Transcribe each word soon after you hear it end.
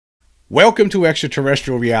Welcome to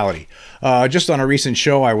Extraterrestrial Reality. Just on a recent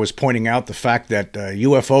show, I was pointing out the fact that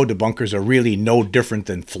UFO debunkers are really no different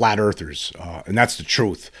than flat earthers, and that's the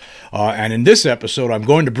truth. And in this episode, I'm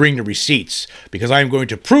going to bring the receipts because I'm going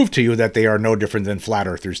to prove to you that they are no different than flat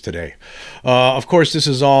earthers today. Of course, this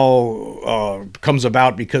is all comes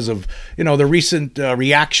about because of the recent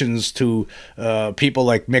reactions to people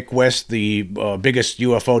like Mick West, the biggest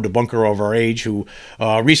UFO debunker of our age, who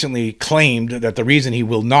recently claimed that the reason he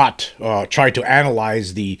will not try to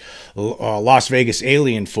analyze the Las Vegas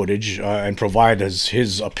alien footage and provide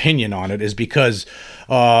his opinion on it is because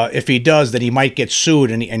if he does, then he might get sued.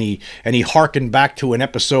 And he harkened back to an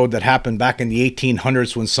episode that happened back in the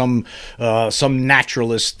 1800s when some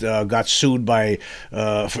naturalist got sued by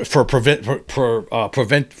for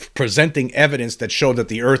presenting evidence that showed that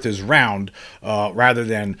the Earth is round rather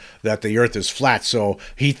than that the Earth is flat. So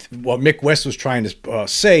what Mick West was trying to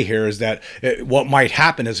say here is that what might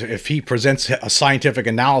happen is if he presents a scientific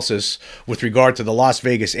analysis with regard to the Las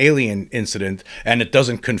Vegas alien incident and it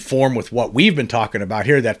doesn't conform with what we've been talking about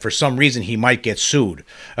here, that for some reason he might get sued,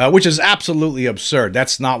 which is absolutely absurd.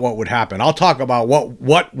 That's not what would happen. I'll talk about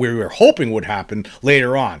what we were hoping would happen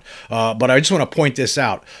later on, but I just want to point this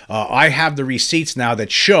out. I have the receipts now that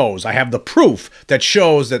shows, I have the proof that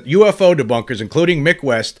shows that UFO debunkers, including Mick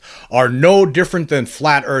West, are no different than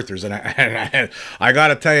flat earthers. And I got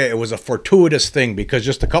to tell you, it was a fortuitous thing because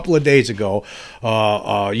just a couple of days ago,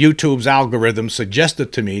 YouTube's algorithm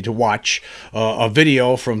suggested to me to watch a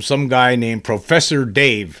video from some guy named Professor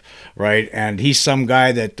Dave, right? And he's some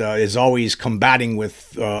guy that is always combating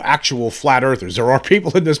with actual flat earthers. There are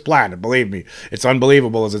people in this planet, believe me. It's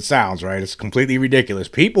unbelievable as it sounds, right? It's completely ridiculous.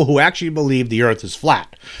 People who actually believe the Earth is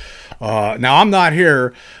flat. Now, I'm not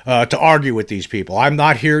here to argue with these people. I'm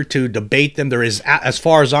not here to debate them. There is, as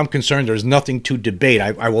far as I'm concerned, there's nothing to debate.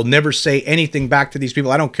 I will never say anything back to these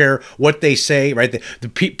people. I don't care what they say, right? The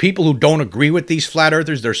people who don't agree with these flat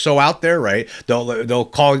earthers, they're so out there, right? They'll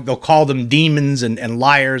call them demons and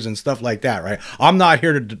liars and stuff like that, right? I'm not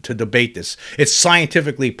here to debate this. It's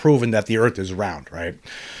scientifically proven that the Earth is round, right?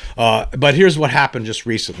 But here's what happened just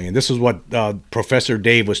recently, and this is what Professor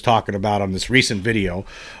Dave was talking about on this recent video,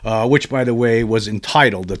 which, by the way, was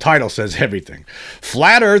entitled, the title says everything,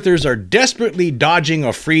 "Flat Earthers are desperately dodging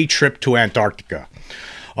a free trip to Antarctica."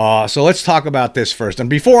 So let's talk about this first. And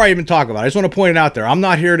before I even talk about it, I just want to point it out there. I'm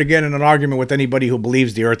not here to get in an argument with anybody who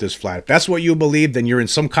believes the Earth is flat. If that's what you believe, then you're in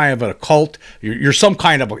some kind of a cult. You're some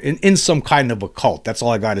kind of in some kind of a cult. That's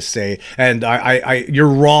all I got to say. And you're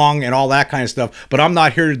wrong and all that kind of stuff. But I'm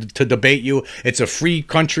not here to debate you. It's a free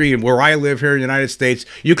country, and where I live here in the United States,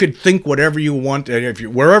 you could think whatever you want. And if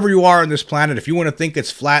wherever you are on this planet, if you want to think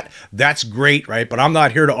it's flat, that's great, right? But I'm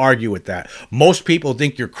not here to argue with that. Most people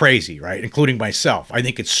think you're crazy, right? Including myself. I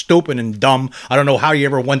think it's stupid and dumb. I don't know how you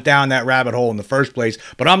ever went down that rabbit hole in the first place,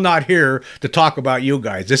 but I'm not here to talk about you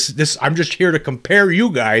guys. I'm just here to compare you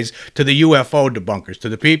guys to the UFO debunkers, to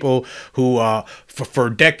the people who for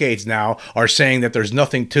decades now are saying that there's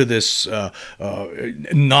nothing to this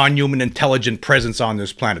non-human intelligent presence on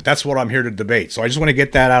this planet. That's what I'm here to debate. So I just want to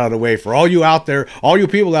get that out of the way for all you out there, all you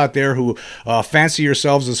people out there who fancy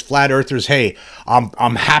yourselves as flat earthers. Hey,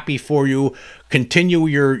 I'm happy for you. Continue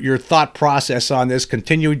your thought process on this.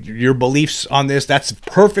 Continue your beliefs on this. That's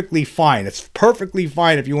perfectly fine. It's perfectly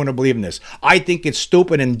fine if you want to believe in this. I think it's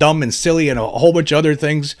stupid and dumb and silly and a whole bunch of other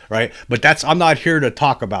things, right? But I'm not here to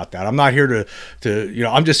talk about that. I'm not here to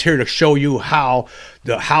I'm just here to show you how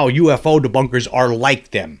UFO debunkers are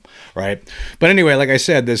like them, right? But anyway, like I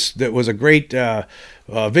said, that was a great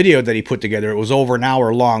video that he put together. It was over an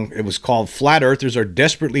hour long. It was called "Flat Earthers Are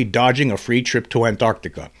Desperately Dodging a Free Trip to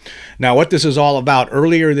Antarctica." Now, what this is all about,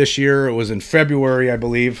 earlier this year, it was in February, I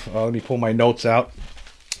believe. Let me pull my notes out.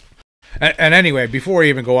 And anyway, before I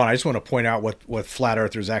even go on, I just want to point out what flat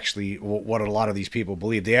earthers actually, what a lot of these people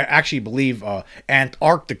believe. They actually believe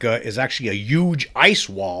Antarctica is actually a huge ice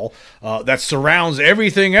wall that surrounds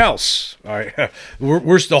everything else. All right,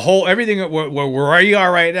 we're the whole everything where we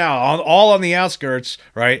are right now, all on the outskirts,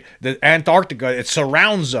 right? The Antarctica, it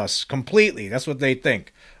surrounds us completely. That's what they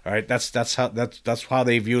think. All right, that's how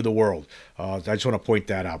they view the world. I just want to point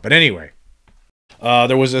that out. But anyway.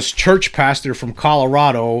 There was this church pastor from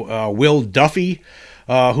Colorado, Will Duffy,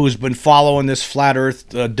 who's been following this flat Earth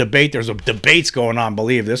debate. There's debates going on.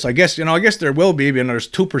 Believe this? I guess there will be. There's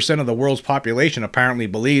 2% of the world's population apparently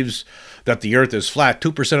believes that the Earth is flat.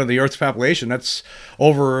 2% of the Earth's population. That's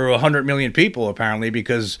over 100 million people apparently,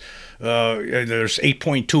 because there's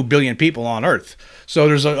 8.2 billion people on Earth. So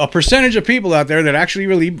there's a percentage of people out there that actually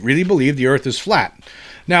really believe the Earth is flat.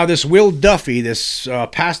 Now, this Will Duffy, this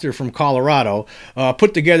pastor from Colorado,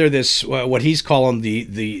 put together this what he's calling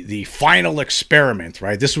the final experiment.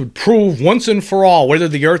 Right, this would prove once and for all whether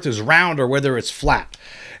the Earth is round or whether it's flat.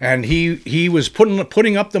 And he was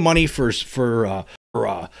putting up the money for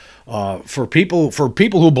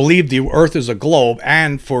people who believe the Earth is a globe,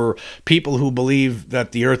 and for people who believe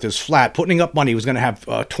that the Earth is flat, putting up money. He was going to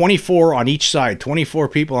have 24 on each side, 24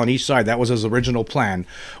 people on each side. That was his original plan,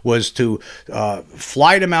 was to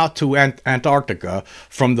fly them out to Antarctica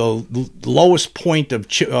from the lowest point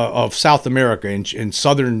of South America in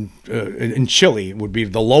southern in Chile, would be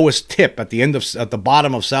the lowest tip at the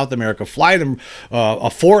bottom of South America. Fly them a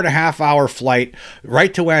 4.5-hour flight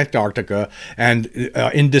right to Antarctica, and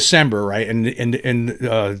in December, right, and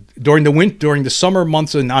during the summer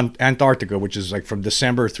months in Antarctica, which is like from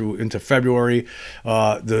December through into February,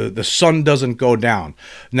 the sun doesn't go down.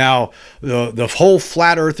 Now, the whole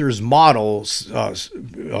flat earthers models,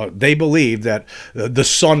 they believe that the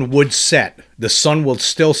sun would set. The sun will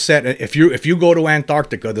still set. If you go to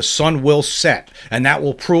Antarctica, the sun will set, and that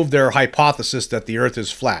will prove their hypothesis that the Earth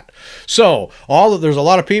is flat. So there's a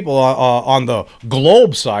lot of people on the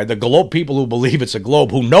globe side, the globe people who believe it's a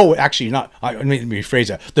globe, who know actually not. Let me rephrase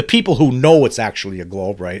that. The people who know it's actually a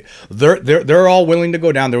globe, right? They're all willing to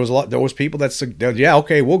go down. There was people that said, yeah,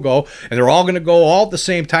 okay, we'll go, and they're all going to go all at the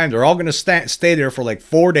same time. They're all going to stay there for like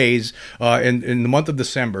 4 days in the month of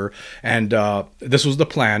December, and this was the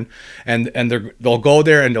plan, and they'll go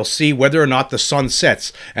there and they'll see whether or not the sun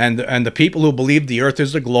sets. And the people who believe the Earth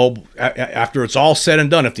is a globe, after it's all said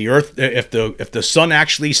and done, if the sun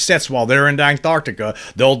actually sets while they're in Antarctica,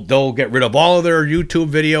 they'll get rid of all of their YouTube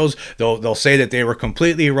videos. They'll say that they were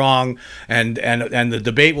completely wrong, and the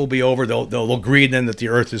debate will be over. They'll agree then that the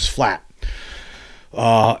Earth is flat.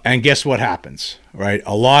 And guess what happens, right?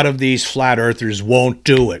 A lot of these flat earthers won't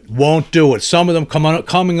do it. Some of them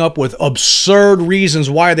coming up with absurd reasons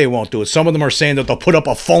why they won't do it. Some of them are saying that they'll put up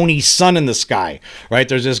a phony sun in the sky, right?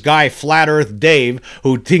 There's this guy, Flat Earth Dave,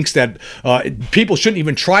 who thinks that people shouldn't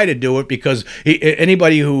even try to do it because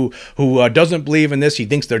anybody who doesn't believe in this, he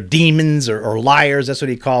thinks they're demons or liars. That's what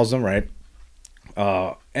he calls them, right?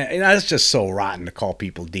 And that's just so rotten to call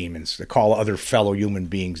people demons, to call other fellow human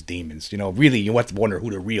beings demons. You know, really, you have to wonder who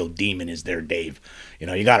the real demon is there, Dave. You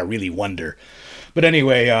know, you got to really wonder. But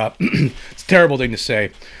anyway, it's a terrible thing to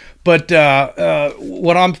say. But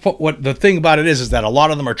what the thing about it is that a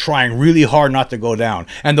lot of them are trying really hard not to go down,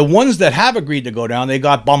 and the ones that have agreed to go down, they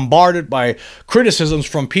got bombarded by criticisms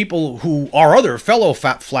from people who are other fellow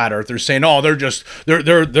flat earthers saying, "Oh, they're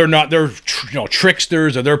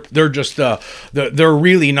tricksters, or they're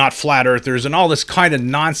really not flat earthers," and all this kind of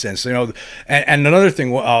nonsense, you know. And another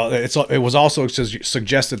thing, it was also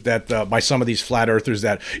suggested that by some of these flat earthers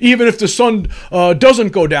that even if the sun doesn't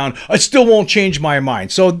go down, I still won't change my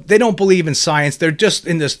mind. So they don't believe in science. They're just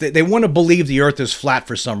in this. They want to believe the Earth is flat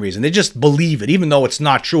for some reason. They just believe it, even though it's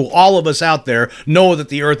not true. All of us out there know that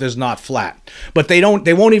the Earth is not flat, but they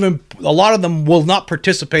won't even. A lot of them will not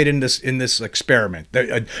participate in this experiment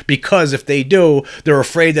because if they do, they're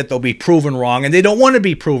afraid that they'll be proven wrong, and they don't want to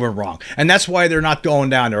be proven wrong, and that's why they're not going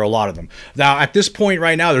down there. A lot of them. Now, at this point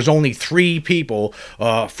right now, there's only 3 people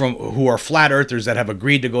who are flat earthers that have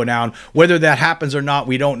agreed to go down. Whether that happens or not,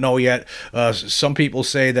 we don't know yet. Some people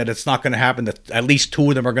say that it's not going to happen, that at least 2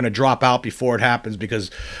 of them are going to drop out before it happens because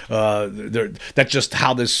that's just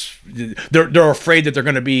how this. They're afraid that they're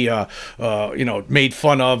going to be made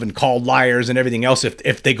fun of and called liars and everything else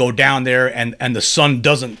if they go down there and the sun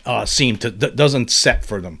doesn't doesn't set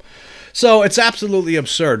for them. So it's absolutely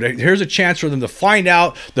absurd. Here's a chance for them to find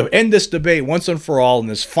out, to end this debate once and for all in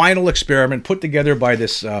this final experiment put together by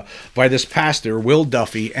this pastor, Will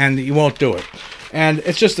Duffy, and he won't do it. And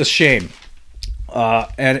it's just a shame.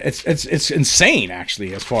 And it's insane,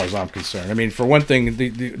 actually, as far as I'm concerned. I mean, for one thing,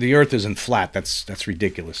 the Earth isn't flat. That's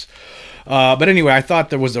ridiculous. But anyway, I thought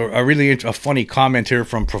there was a really funny comment here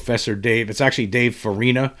from Professor Dave. It's actually Dave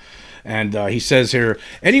Farina. And he says here,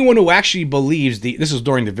 anyone who actually believes this is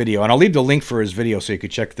during the video, and I'll leave the link for his video so you can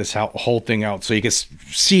check this whole thing out, so you can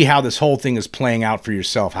see how this whole thing is playing out for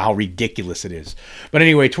yourself, how ridiculous it is. But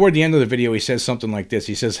anyway, toward the end of the video, he says something like this.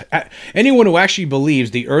 He says, anyone who actually believes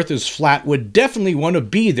the Earth is flat would definitely want to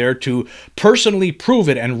be there to personally prove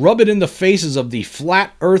it and rub it in the faces of the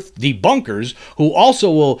flat Earth debunkers, who also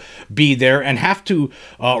will be there and have to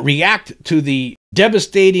react to the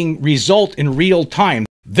devastating result in real time.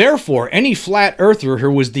 Therefore, any flat earther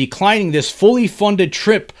who was declining this fully funded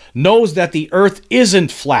trip knows that the earth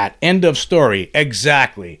isn't flat. End of story.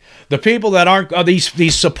 Exactly. The people that aren't these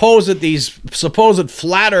supposed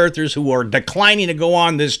flat earthers who are declining to go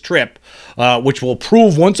on this trip, which will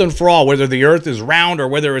prove once and for all whether the earth is round or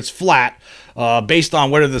whether it's flat, based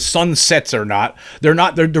on whether the sun sets or not.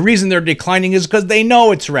 The reason they're declining is because they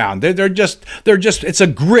know it's round. They're just it's a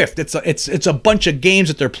grift. It's a bunch of games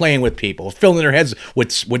that they're playing with people, filling their heads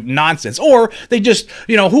with nonsense. Or they just,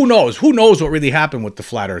 who knows what really happened with the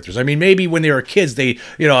flat earthers. I mean, maybe when they were kids, they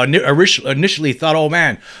initially thought, oh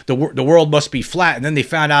man, the world must be flat, and then they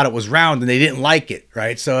found out it was round and they didn't like it,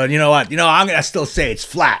 right? So you know what, I'm gonna still say it's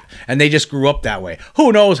flat, and they just grew up that way.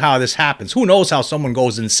 Who knows how this happens? Who knows how someone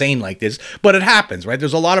goes insane like this? But it happens, right?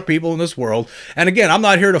 There's a lot of people in this world, and again, I'm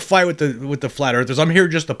not here to fight with the flat earthers. I'm here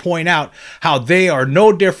just to point out how they are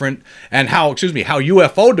no different, and how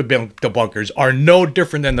UFO debunkers are no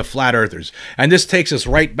different than the flat earthers. And this takes us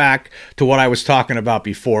right back to what I was talking about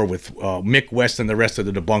before with Mick West and the rest of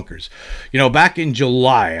the debunkers. Back in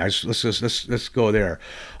July, let's go there.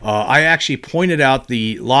 I actually pointed out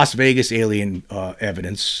the Las Vegas alien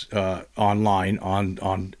evidence online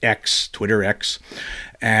on X, Twitter X.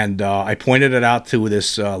 And I pointed it out to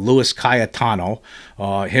this Louis Cayetano,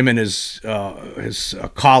 him and his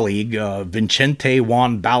colleague, Vicente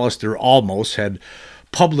Juan Ballester Olmos, had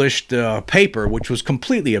published a paper which was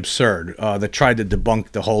completely absurd, that tried to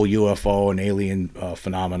debunk the whole UFO and alien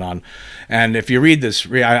phenomenon. And if you read this,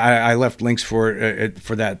 I left links for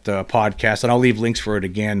that podcast, and I'll leave links for it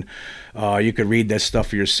again. You could read that stuff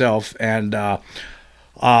for yourself. And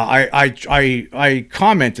I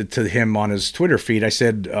commented to him on his Twitter feed. I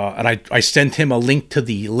said, and I sent him a link to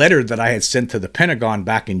the letter that I had sent to the Pentagon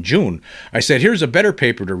back in June. I said, here's a better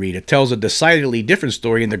paper to read. It tells a decidedly different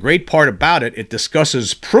story, and the great part about it, it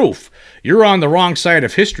discusses proof. You're on the wrong side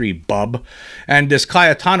of history, bub. And this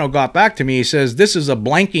Cayetano got back to me. He says, this is a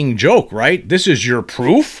blanking joke, right? This is your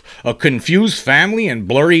proof? A confused family and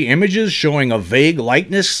blurry images showing a vague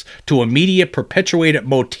likeness to a media perpetuated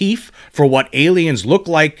motif for what aliens look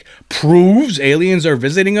like proves aliens are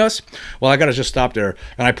visiting us? Well, I got to just stop there.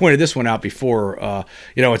 And I pointed this one out before.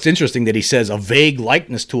 It's interesting that he says a vague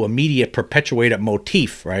likeness to a media perpetuated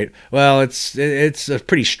motif, right? Well, it's a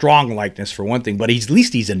pretty strong likeness for one thing, but at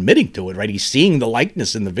least he's admitting to it, right? He's seeing the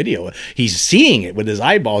likeness in the video. He's seeing it with his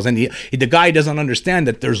eyeballs, and the guy doesn't understand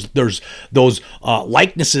that there's those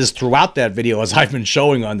likenesses throughout that video, as I've been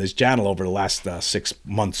showing on this channel over the last 6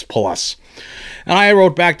 months plus. And I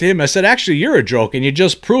wrote back to him, I said, actually, you're a joke, and you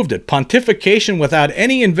just proved it. Pontification without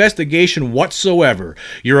any investigation whatsoever.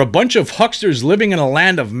 You're a bunch of hucksters living in a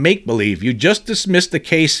land of make-believe. You just dismissed the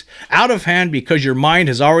case out of hand because your mind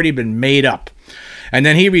has already been made up. And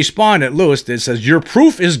then he responded, Lewis, it says, your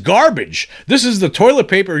proof is garbage. This is the toilet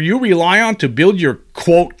paper you rely on to build your,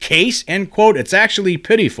 quote, case, end quote. It's actually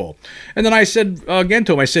pitiful. And then I said again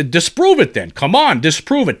to him, I said, disprove it then. Come on,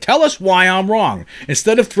 disprove it. Tell us why I'm wrong.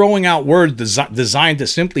 Instead of throwing out words designed to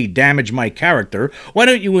simply damage my character, why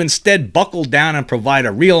don't you instead buckle down and provide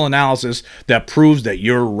a real analysis that proves that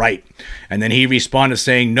you're right? And then he responded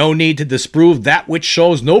saying, no need to disprove that which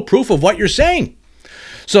shows no proof of what you're saying.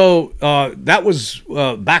 So that was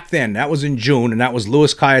back then. That was in June, and that was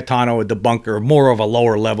Louis Cayetano, a debunker, more of a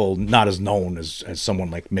lower level, not as known as someone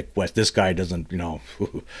like Mick West. This guy doesn't,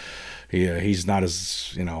 he's not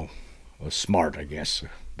as, smart, I guess,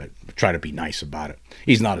 but try to be nice about it.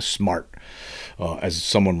 He's not as smart as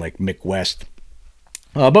someone like Mick West.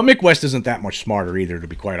 But Mick West isn't that much smarter either, to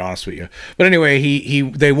be quite honest with you. But anyway,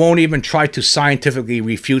 they won't even try to scientifically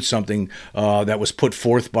refute something that was put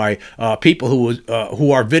forth by people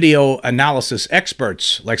who are video analysis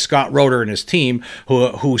experts, like Scott Roeder and his team,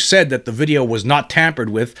 who said that the video was not tampered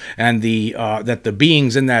with, and that the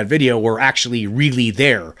beings in that video were actually really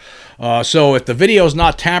there. So if the video is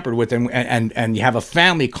not tampered with, and you have a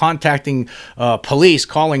family contacting police,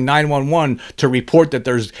 calling 911 to report that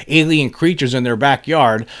there's alien creatures in their backyard,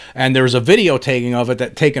 and there's a video taken of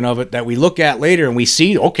it that we look at later, and we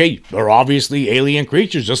see, okay, they're obviously alien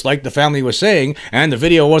creatures, just like the family was saying, and the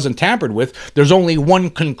video wasn't tampered with, there's only one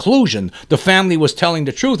conclusion. The family was telling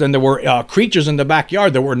the truth, and there were creatures in the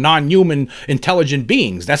backyard that were non-human intelligent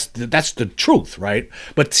beings. That's the truth, right?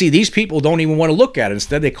 But see, these people don't even want to look at it.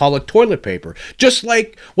 Instead, they call it toilet paper. Just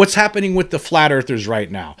like what's happening with the flat earthers right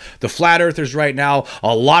now. The flat earthers right now,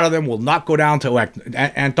 a lot of them will not go down to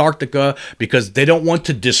Antarctica because they don't want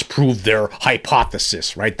to disprove their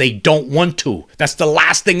hypothesis, right? They don't want to. That's the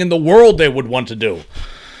last thing in the world they would want to do.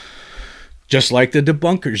 Just like the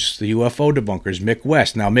debunkers, the UFO debunkers, Mick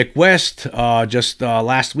West. Now, Mick West, just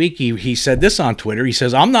last week, he said this on Twitter. He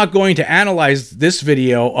says, I'm not going to analyze this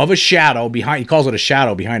video of a shadow behind, he calls it a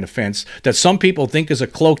shadow behind a fence, that some people think is a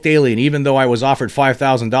cloaked alien, even though I was offered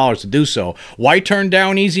 $5,000 to do so. Why turn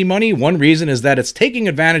down easy money? One reason is that it's taking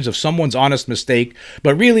advantage of someone's honest mistake,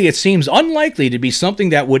 but really it seems unlikely to be something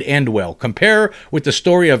that would end well. Compare with the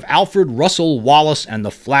story of Alfred Russel Wallace and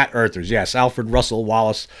the Flat Earthers. Yes, Alfred Russel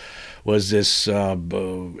Wallace was this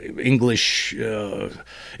English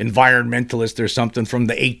environmentalist or something from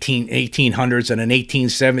the 1800s, and in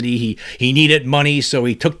 1870 he needed money, so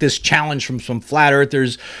he took this challenge from some flat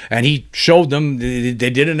earthers, and he showed them, they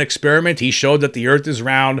did an experiment, he showed that the earth is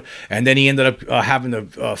round, and then he ended up having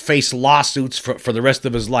to face lawsuits for the rest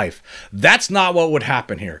of his life. That's not what would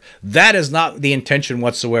happen here. That is not the intention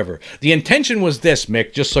whatsoever. The intention was this,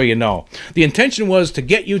 Mick, just so you know. The intention was to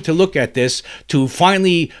get you to look at this, to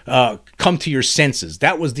finally come to your senses.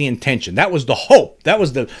 That was the intention. That was the hope. That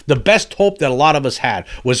was the best hope that a lot of us had,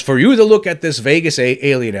 was for you to look at this Vegas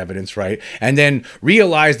alien evidence, right? And then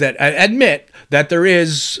realize that, admit that there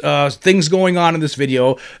is things going on in this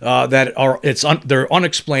video that are, they're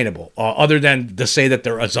unexplainable, other than to say that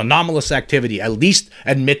there is anomalous activity. At least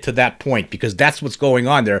admit to that point, because that's what's going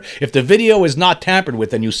on there. If the video is not tampered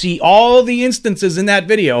with, and you see all the instances in that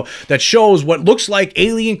video that shows what looks like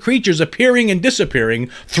alien creatures appearing and disappearing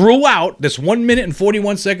throughout this 1 minute and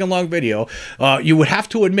 41 second long video, you would have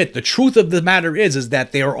to admit the truth of the matter is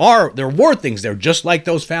that there were things there, just like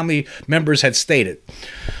those family members had stated.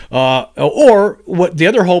 Or what the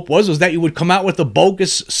other hope was that you would come out with a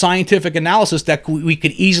bogus scientific analysis that we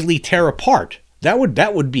could easily tear apart. That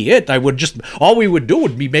would be it. All we would do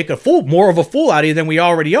would be make more of a fool out of you than we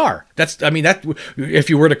already are. If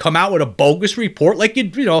you were to come out with a bogus report, like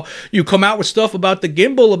you come out with stuff about the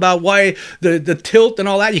gimbal, about why the tilt and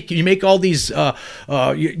all that, you make all these,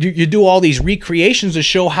 you do all these recreations to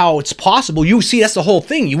show how it's possible. You see, that's the whole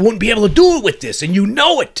thing. You wouldn't be able to do it with this, and you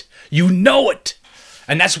know it. You know it.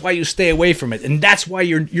 And that's why you stay away from it. And that's why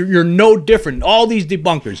you're no different. All these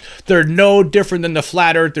debunkers, they're no different than the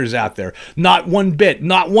flat earthers out there. Not one bit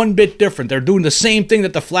different. They're doing the same thing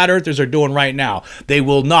that the flat earthers are doing right now. They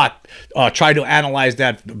will not try to analyze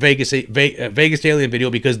that Vegas alien video,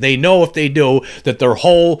 because they know if they do, that their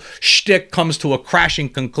whole shtick comes to a crashing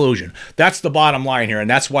conclusion. That's the bottom line here, and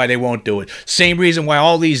that's why they won't do it. Same reason why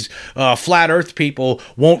all these flat earth people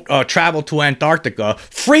won't travel to Antarctica,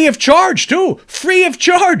 free of charge too. Free of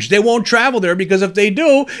charge. They won't travel there, because if they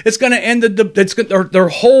do, it's going to end their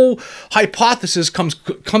whole hypothesis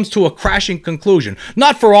comes to a crashing conclusion.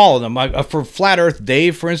 Not for all of them. For Flat Earth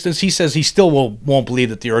Dave, for instance, he says he still won't believe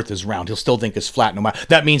that the earth is round. He'll still think it's flat. No matter,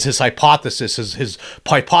 that means his hypothesis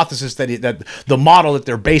that the model that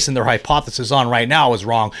they're basing their hypothesis on right now is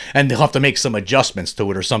wrong, and they'll have to make some adjustments to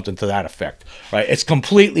it or something to that effect. Right? It's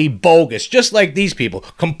completely bogus, just like these people.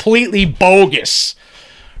 Completely bogus.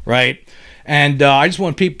 Right? And I just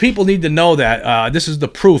want people need to know that this is the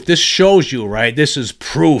proof. This shows you, right? This is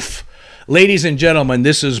proof. Ladies and gentlemen,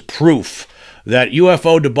 this is proof that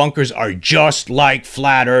UFO debunkers are just like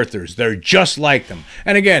flat earthers. They're just like them.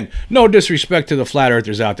 And again, no disrespect to the flat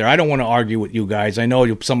earthers out there. I don't want to argue with you guys. I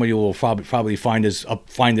know some of you will probably find this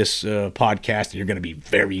podcast, and you're going to be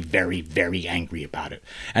very, very, very angry about it.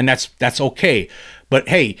 And that's okay. But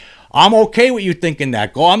hey, I'm okay with you thinking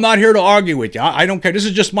that. I'm not here to argue with you. I don't care. This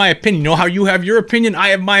is just my opinion. You know how you have your opinion? I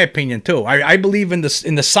have my opinion too. I believe in the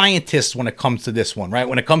scientists when it comes to this one, right?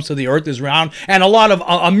 When it comes to the earth is round, and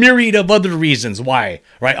a myriad of other reasons why,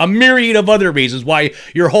 right? A myriad of other reasons why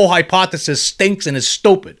your whole hypothesis stinks and is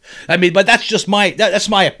stupid. I mean, but that's just that's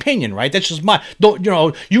my opinion, right? That's just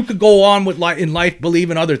you could go on with in life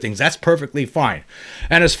believing other things. That's perfectly fine.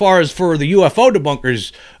 And as far as for the UFO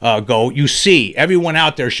debunkers go, you see, everyone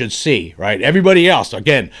out there should see, right? Everybody else,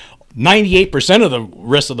 again, 98% of the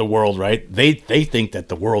rest of the world, right? They think that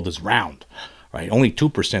the world is round, right? Only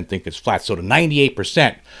 2% think it's flat. So the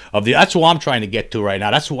 98% of that's what I'm trying to get to right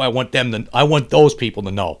now. That's what I want those people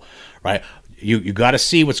to know, right? You got to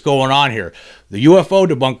see what's going on here. The UFO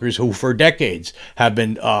debunkers, who for decades have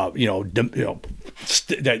been, they're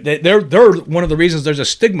one of the reasons there's a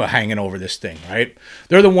stigma hanging over this thing, right?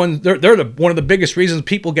 They're one of the biggest reasons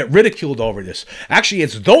people get ridiculed over this. Actually,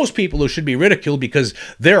 it's those people who should be ridiculed, because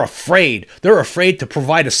they're afraid. They're afraid to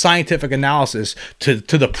provide a scientific analysis to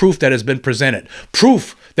the proof that has been presented.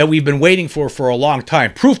 Proof that we've been waiting for a long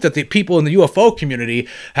time. Proof that the people in the UFO community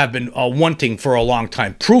have been wanting for a long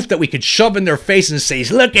time. Proof that we could shove in their face and say,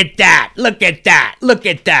 look at that, look at that, look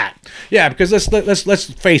at that. Yeah, because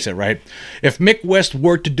let's face it, right? If Mick West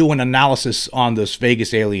were to do an analysis on this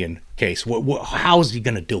Vegas alien case? How is he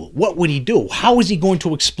going to do it? What would he do? How is he going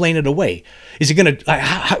to explain it away? Is he going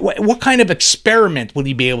to, what kind of experiment would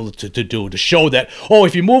he be able to do to show that, oh,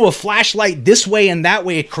 if you move a flashlight this way and that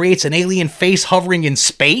way, it creates an alien face hovering in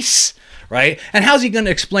space? Right? And how's he going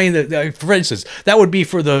to explain that? For instance, that would be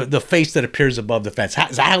for the face that appears above the fence.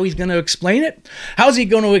 Is that how he's going to explain it? How's he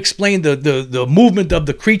going to explain the movement of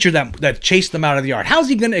the creature that chased them out of the yard? How's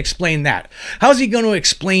he going to explain that? How's he going to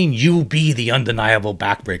explain UB, the undeniable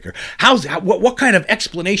backbreaker? What kind of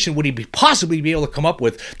explanation would he possibly be able to come up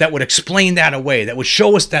with that would explain that away? That would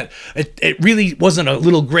show us that it really wasn't a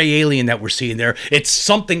little gray alien that we're seeing there. It's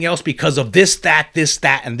something else because of this, that,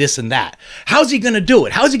 and this and that. How's he going to do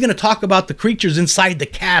it? How's he going to talk about the creatures inside the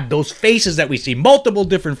cab, those faces that we see, multiple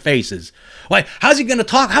different faces? Why? How's he going to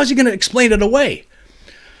talk? How's he going to explain it away?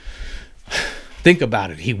 Think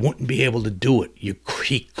about it. He wouldn't be able to do it. He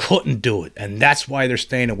couldn't do it, and that's why they're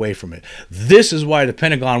staying away from it. This is why the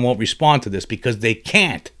Pentagon won't respond to this, because they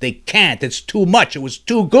can't. They can't. It's too much. It was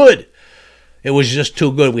too good. It was just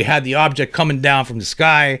too good. We had the object coming down from the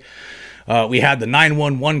sky. We had the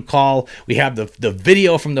 911 call. We have the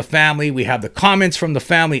video from the family. We have the comments from the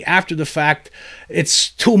family after the fact.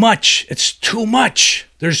 It's too much. It's too much.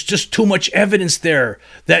 There's just too much evidence there.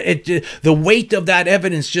 That the weight of that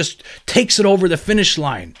evidence just takes it over the finish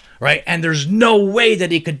line. Right? And there's no way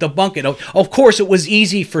that he could debunk it. Of course, it was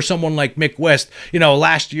easy for someone like Mick West,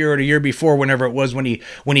 last year or the year before, whenever it was, when he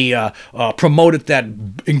promoted that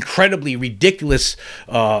incredibly ridiculous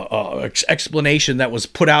explanation that was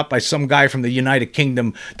put out by some guy from the United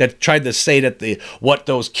Kingdom that tried to say that what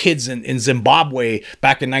those kids in Zimbabwe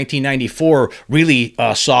back in 1994 really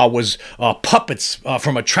saw was puppets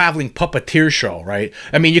from a traveling puppeteer show. Right?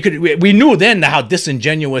 I mean, we knew then how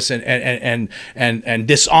disingenuous and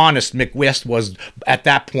dishonest Mick West was at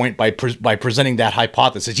that point by presenting that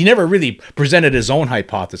hypothesis. He never really presented his own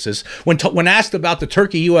hypothesis. When asked about the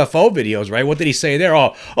Turkey UFO videos, right? What did he say there?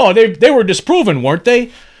 Oh, they were disproven, weren't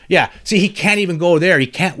they? Yeah. See, he can't even go there. He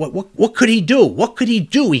can't. What could he do? What could he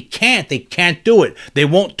do? He can't. They can't do it. They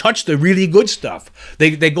won't touch the really good stuff.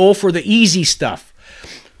 They go for the easy stuff.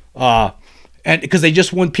 And because they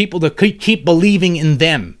just want people to keep believing in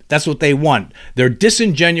them. That's what they want. They're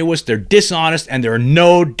disingenuous, they're dishonest, and they're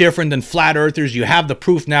no different than flat earthers. You have the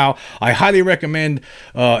proof now. I highly recommend,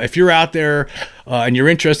 if you're out there and you're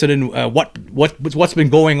interested in what's been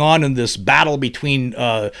going on in this battle between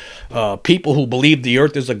people who believe the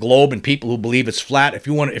earth is a globe and people who believe it's flat. If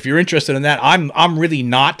you're interested in that, I'm really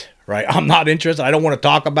not, right? I'm not interested. I don't want to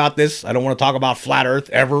talk about this. I don't want to talk about flat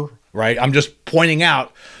earth ever. Right? I'm just pointing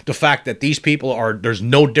out the fact that these people there's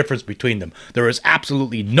no difference between them. There is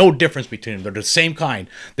absolutely no difference between them. They're the same kind.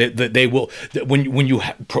 They will, when you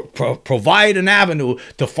provide an avenue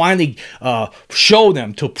to finally show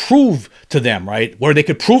them, to prove to them, right? Where they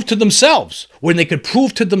could prove to themselves,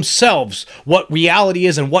 what reality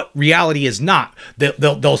is and what reality is not. They'll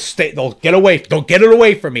get away. Don't get it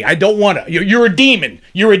away from me. I don't want to. You're a demon.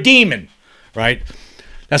 You're a demon. Right?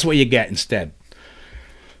 That's what you get instead.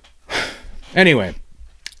 Anyway,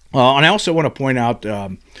 and I also want to point out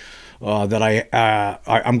that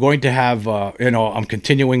I'm going to have, I'm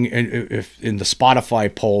continuing in the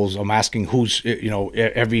Spotify polls. I'm asking who's,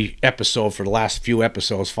 every episode for the last few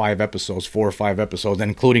episodes, 4 or 5 episodes,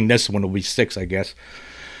 and including this one will be 6, I guess.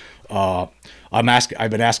 I've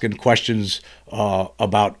been asking questions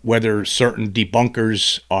about whether certain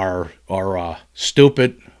debunkers are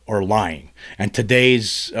stupid or lying. And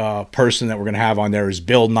today's person that we're going to have on there is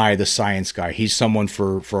Bill Nye, the science guy. He's someone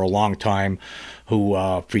for a long time who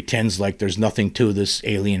pretends like there's nothing to this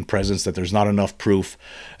alien presence, that there's not enough proof.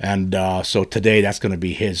 And so today that's going to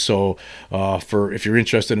be his. So if you're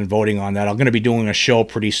interested in voting on that, I'm going to be doing a show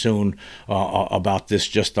pretty soon about this,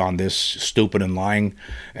 just on this stupid and lying.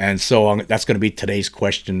 And so that's going to be today's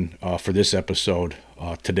question for this episode.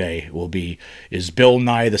 Today will be, is Bill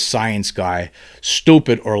Nye the science guy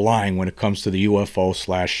stupid or lying when it comes to the UFO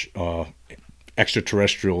 /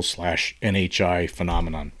 extraterrestrial / NHI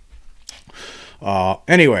phenomenon?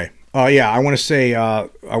 Anyway, I want to say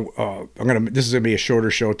this is gonna be a shorter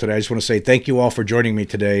show today. I just want to say thank you all for joining me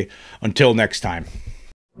today. Until next time.